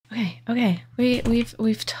Okay.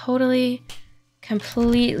 We've totally,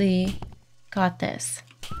 completely got this.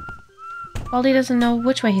 Baldi doesn't know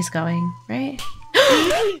which way he's going, right?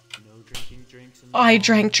 I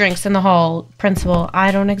drank drinks in the hall, Principal.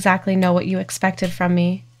 I don't exactly know what you expected from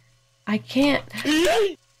me. I can't.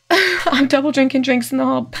 I'm double drinking drinks in the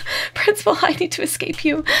hall. Principal, I need to escape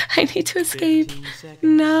you. I need to escape.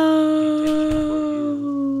 No.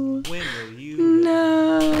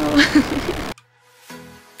 No.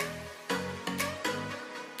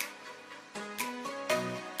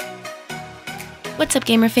 What's up,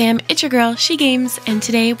 gamer fam? It's your girl, SHEGAMES, and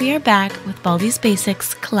today we are back with Baldi's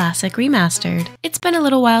Basics Classic Remastered. It's been a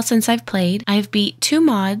little while since I've played. I've beat 2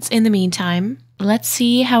 mods in the meantime. Let's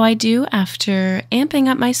see how I do after amping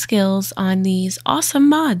up my skills on these awesome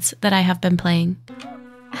mods that I have been playing.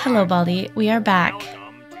 Hello, Baldi. We are back.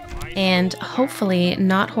 And hopefully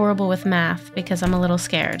not horrible with math because I'm a little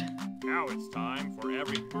scared. Now it's time for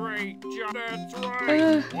every great job. That's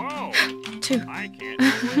right. Whoa. 2. I can't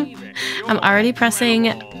believe it. I'm already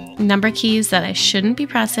pressing number keys that I shouldn't be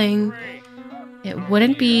pressing. It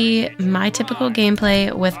wouldn't be my typical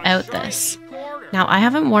gameplay without this. Now, I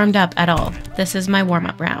haven't warmed up at all. This is my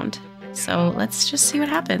warm-up round. So let's just see what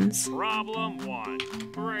happens. Problem 1.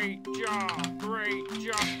 Great job. Great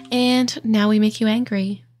job. And now we make you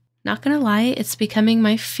angry. Not gonna lie, it's becoming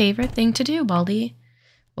my favorite thing to do, Baldi.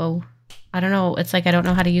 Whoa. I don't know. It's like I don't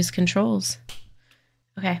know how to use controls.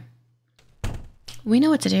 Okay. We know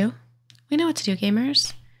what to do. We know what to do,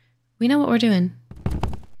 gamers. We know what we're doing.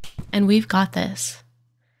 And we've got this.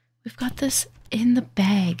 We've got this in the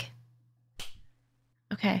bag.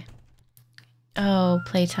 Okay. Oh,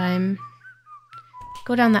 playtime.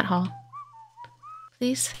 Go down that hall.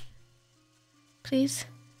 Please? Please?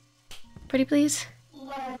 Pretty please?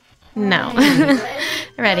 No.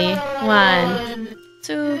 Ready? 1,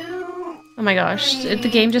 2. Oh my gosh. The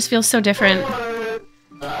game just feels so different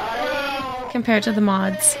compared to the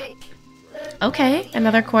mods. Okay,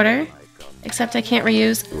 another quarter. Except I can't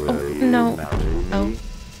reuse. Oh, no. Oh,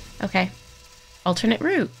 okay. Alternate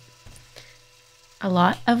route. A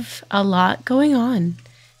lot going on.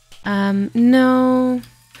 No.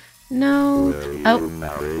 No.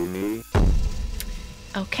 Oh.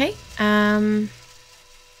 Okay.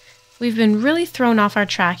 We've been really thrown off our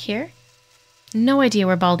track here. No idea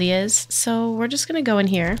where Baldi is, so we're just gonna go in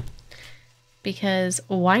here. Because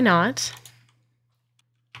why not?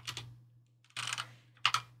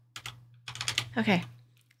 Okay,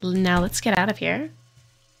 now let's get out of here.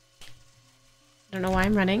 I don't know why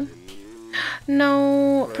I'm running.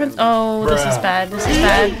 No, Prince. Oh, this is bad. This is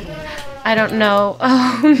bad. I don't know.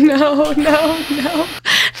 Oh, no.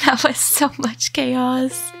 That was so much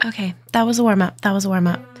chaos. Okay, that was a warm-up. That was a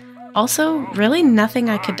warm-up. Also, really nothing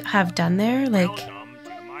I could have done there. Like,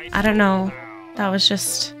 I don't know. That was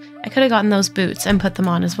just... I could have gotten those boots and put them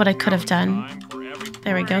on is what I could have done.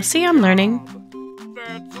 There we go. See, I'm learning.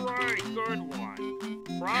 That's right. Good one.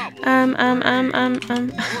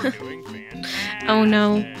 Oh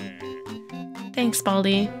no. Thanks,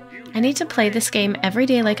 Baldi. I need to play this game every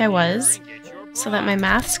day like I was, so that my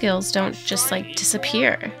math skills don't just, like,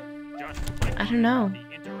 disappear. I don't know.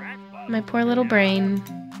 My poor little brain.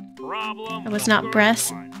 I was not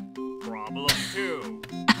blessed. I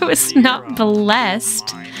was not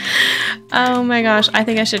blessed. Oh my gosh, I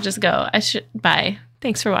think I should just go. Bye.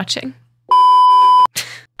 Thanks for watching.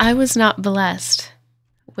 I was not blessed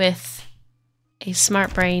with a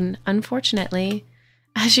smart brain, unfortunately.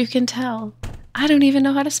 As you can tell, I don't even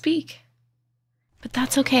know how to speak. But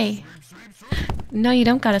that's okay. No, you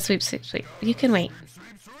don't gotta sweep. You can wait.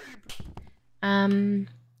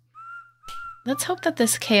 Let's hope that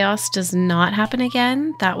this chaos does not happen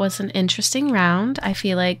again. That was an interesting round. I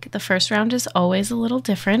feel like the first round is always a little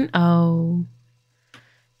different. Oh.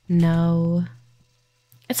 No.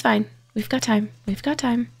 It's fine. We've got time. We've got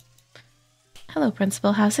time. Hello,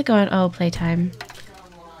 Principal. How's it going? Oh, playtime.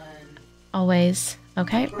 Always.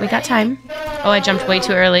 Okay, we got time. Oh, I jumped way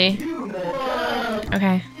too early.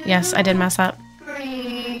 Okay. Yes, I did mess up.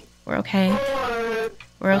 We're okay.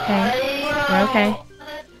 We're okay. We're okay.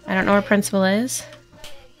 I don't know where Principal is.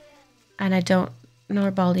 And I don't know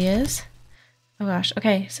where Baldi is. Oh gosh.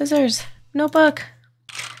 Okay, scissors. Notebook.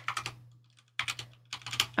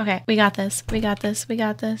 Okay, we got this. We got this. We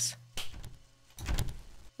got this.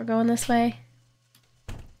 We're going this way.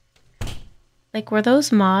 Like, were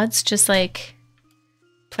those mods just, like,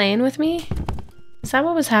 playing with me? Is that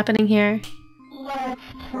what was happening here?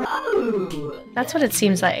 That's what it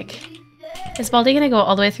seems like. Is Baldi gonna go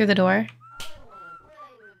all the way through the door?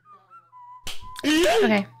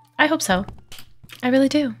 Okay, I hope so. I really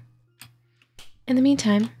do. In the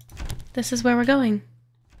meantime, this is where we're going.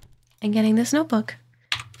 and getting this notebook.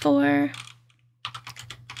 4.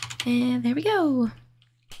 And there we go.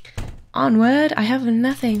 Onward. I have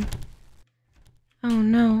nothing. Oh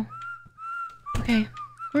no. Okay.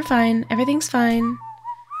 We're fine. Everything's fine.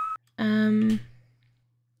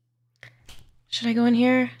 Should I go in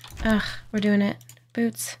here? Ugh, we're doing it.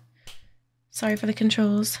 Boots. Sorry for the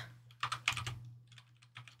controls.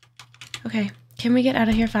 Okay, can we get out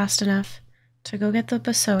of here fast enough to go get the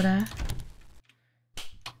basoda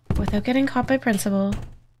without getting caught by Principal?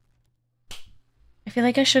 I feel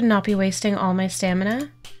like I should not be wasting all my stamina,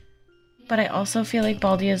 but I also feel like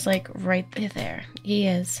Baldi is like right there. He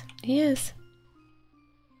is. He is.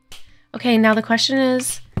 Okay, now the question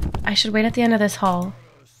is, I should wait at the end of this hall.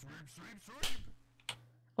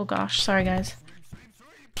 Oh gosh, sorry guys.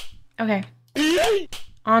 Okay.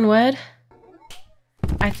 Onward.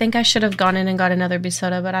 I think I should have gone in and got another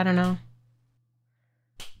basoda, but I don't know.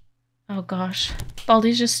 Oh gosh.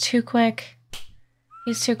 Baldi's just too quick.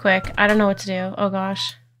 He's too quick. I don't know what to do. Oh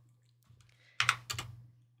gosh.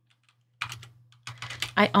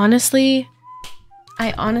 I honestly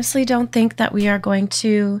don't think that we are going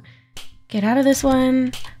to get out of this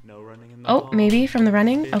one. Oh, maybe from the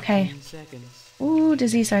running? Okay. Ooh,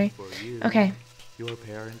 dizzy, sorry. Okay.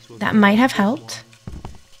 That might have helped.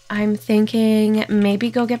 I'm thinking maybe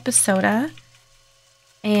go get basoda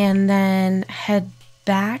and then head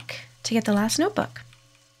back to get the last notebook.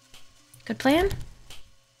 Good plan?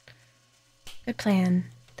 Good plan.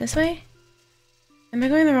 This way? Am I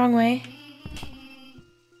going the wrong way?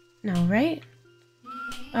 No, right?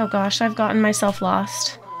 Oh gosh, I've gotten myself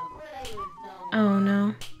lost. Oh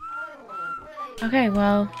no. Okay,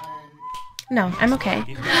 well... No, I'm okay.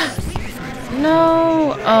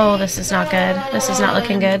 No! Oh, this is not good. This is not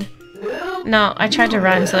looking good. No, I tried to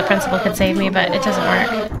run so the Principal could save me, but it doesn't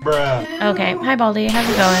work. Bruh. Okay, hi Baldi, how's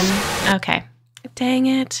it going? Okay. Dang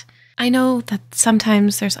it. I know that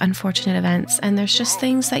sometimes there's unfortunate events, and there's just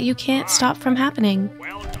things that you can't stop from happening.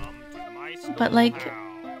 But like,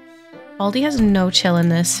 Baldi has no chill in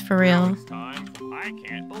this, for real. I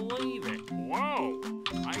can't believe it. Whoa!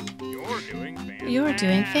 You're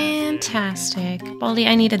doing fantastic. Baldi,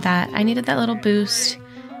 I needed that. I needed that little boost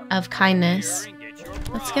of kindness.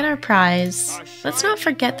 Let's get our prize. Let's not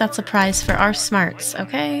forget that's a prize for our smarts,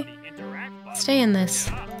 okay? Stay in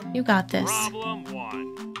this. You got this.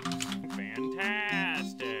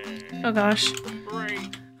 Oh gosh.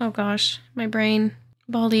 Oh gosh. My brain.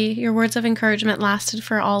 Baldi, your words of encouragement lasted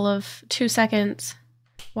for all of 2 seconds.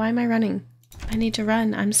 Why am I running? I need to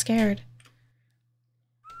run. I'm scared.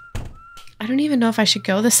 I don't even know if I should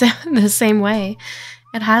go the same way.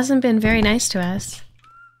 It hasn't been very nice to us.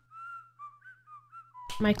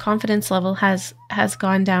 My confidence level has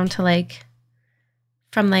gone down to like,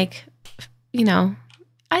 from like, you know,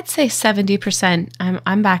 I'd say 70%.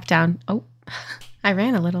 I'm back down. Oh, I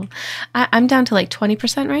ran a little. I'm down to like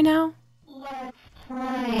 20% right now.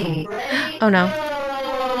 Oh no.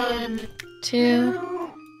 2,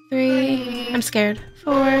 3. I'm scared.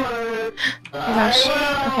 4. Oh gosh.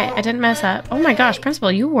 Okay, I didn't mess up. Oh my gosh,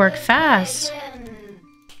 Principal, you work fast.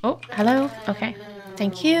 Oh, hello. Okay.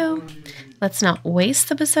 Thank you. Let's not waste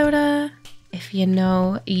the basoda. If you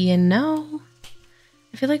know, you know.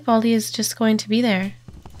 I feel like Baldi is just going to be there.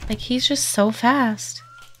 Like, he's just so fast.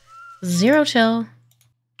 Zero chill.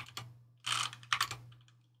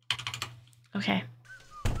 Okay.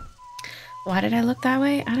 Why did I look that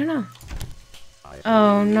way? I don't know.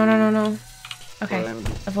 Oh, no, no, no, no. Okay,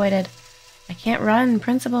 avoided. I can't run,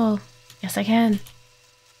 Principal. Yes, I can.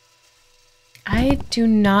 I do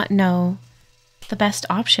not know the best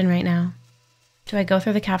option right now. Do I go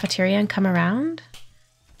through the cafeteria and come around?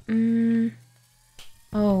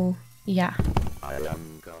 Oh, yeah. I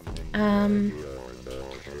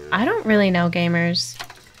don't really know, gamers.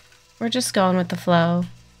 We're just going with the flow,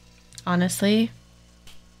 honestly.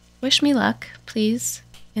 Wish me luck, please,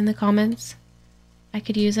 in the comments. I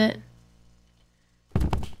could use it.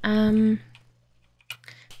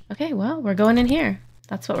 Okay, well, we're going in here.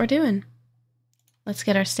 That's what we're doing. Let's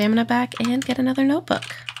get our stamina back and get another notebook.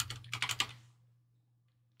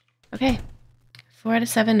 Okay, 4 out of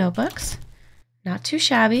 7 notebooks. Not too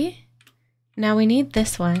shabby. Now we need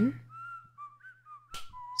this one.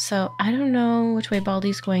 So I don't know which way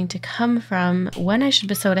Baldi's going to come from, when I should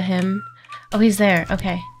basoda him. Oh, he's there.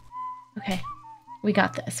 Okay. Okay. We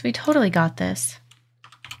got this. We totally got this.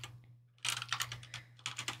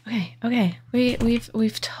 Okay, okay.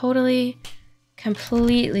 We've totally,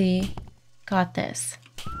 completely got this.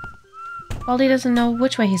 Baldi doesn't know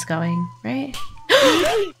which way he's going, right?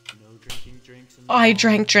 Oh, I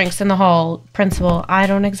drank drinks in the hall, Principal. I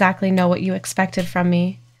don't exactly know what you expected from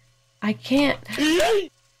me. I can't.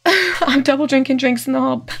 I'm double drinking drinks in the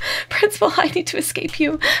hall. Principal, I need to escape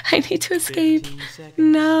you. I need to escape.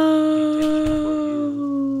 No.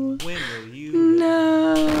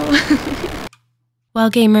 No. Well,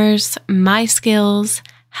 gamers, my skills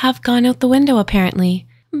have gone out the window apparently.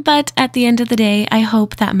 But at the end of the day, I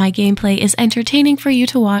hope that my gameplay is entertaining for you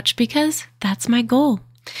to watch because that's my goal.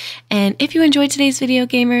 And if you enjoyed today's video,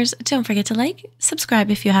 gamers, don't forget to like, subscribe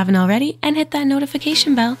if you haven't already, and hit that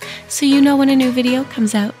notification bell so you know when a new video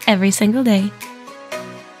comes out every single day.